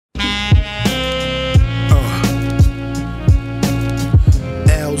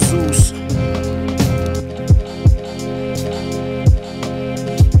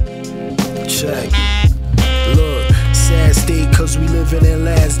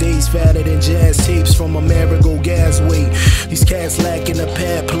jazz tapes from a marigold gasway. These cats lacking a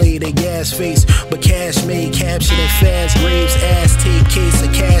pad play, they gas face, but cash made, captured in fast graves. Ass tape case, a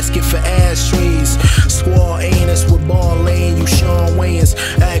casket for ashtrays. Squall anus with ball lane, you Sean Wayans.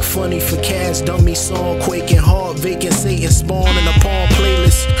 Act funny for cash, dummy song quaking, heart vacant, Satan spawn in a palm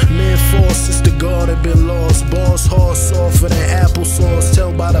playlist. Men force, it's the God have been lost. Boss hard, softer than applesauce.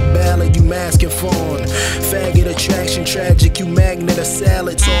 Tell by the ballad you masking fawn. Faggot attraction, tragic, you magnet, a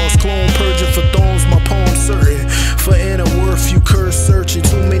salad toss. Clone purging for thorns, my palm certain. For inner worth, you curse searching.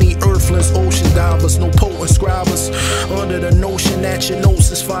 Too many earthlings, ocean divers, no potent scribers. Under the notion that your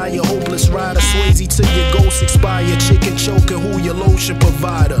notes is fire. Hopeless rider, Swayze till your ghost expire. Chicken choking, who your lotion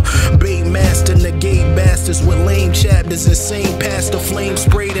provider. Bait master, negate bastards with lame chapters. Insane past the flame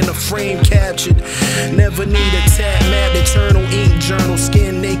sprayed in a frame captured. Never need a tab map, eternal ink journal.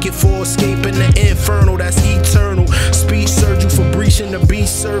 Skin naked for escaping the infernal, that's eternal. Speech surgery for breaching the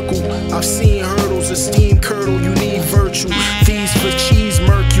beast circle. I've seen hurdles, esteem curdle, you need virtue. Thieves for cheese,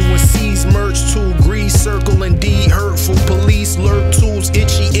 murk you and seize merch too. Grease circle, indeed hurtful. Police lurk tools,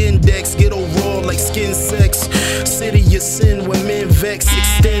 itchy index. Get raw like skin sex. City of sin when men vex,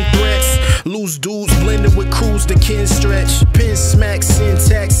 extend threats. Loose dudes blended with crews, the kin stretch. Pin smack,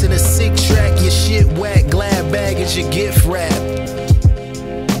 syntax in a sick track. Your shit whack, glad baggage, your gift wrap.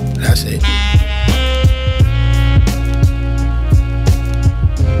 That's it.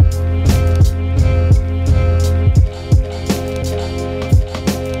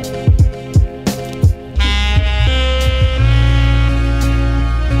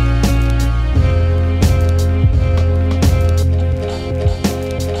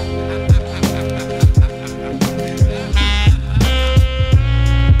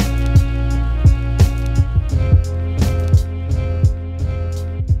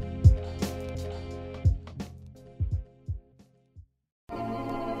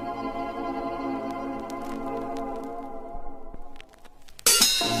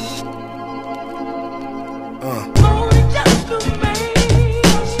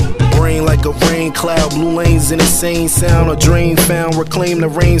 Brain like a rain cloud, blue lanes, an insane sound. A drain found, reclaim the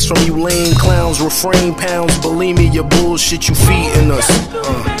reins from you lame clowns. Refrain pounds, believe me, your bullshit you feeding us.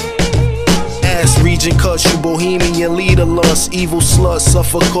 Ass region cuts you bohemian, your leader lust. Evil slut,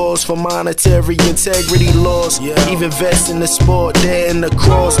 suffer cause for monetary integrity loss. Even vets in the sport, dead in the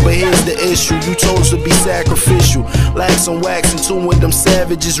cross. But here's the issue, you chose to be sacrificial. Lax and wax in tune with them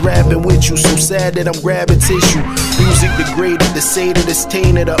savages rapping with you. So sad that I'm grabbing tissue. Music degraded, the say that it's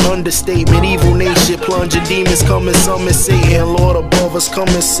tainted, an understatement. Evil nation, plunging demons coming, summon Satan. Lord above us, come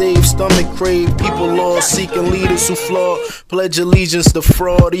and save. Stomach crave, people lost, seeking leaders who flaw. Pledge allegiance to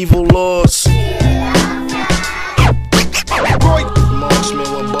fraud, evil laws. Marksman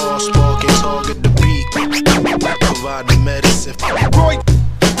when bars sparking, target the beat. Provide the medicine.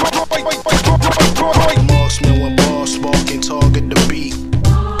 Marksman when bars sparking, target the beat.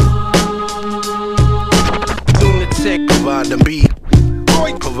 LEUNATIC, provide the beat.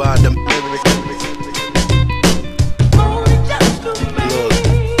 Provide the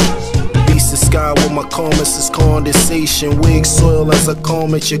sky with my comments is condensation. Wig soil as I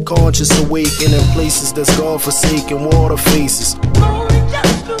comment your conscious awaken in places that's God-forsaken. Water faces.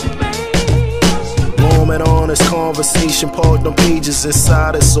 Moment honest conversation, parked on pages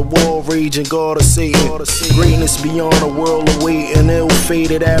inside us. A war raging, God of Satan. Greatness beyond a world awaiting.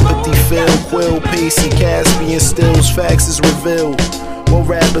 Ill-fated apathy, failed, quill pacing. Caspian stills, facts is revealed. One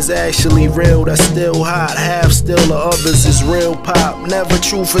rappers actually real, that's still hot. Half still, the others is real pop. Never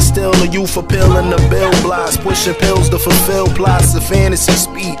truth is still a youth appealing the bill blocks. Pushing pills to fulfill plots of fantasy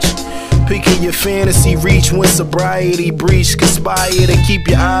speech. Picking your fantasy reach when sobriety breach. Conspire to keep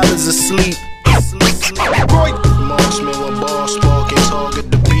your eyes asleep. Marksman when bars sparking, target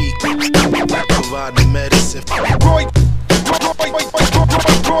the beat. Provide the medicine.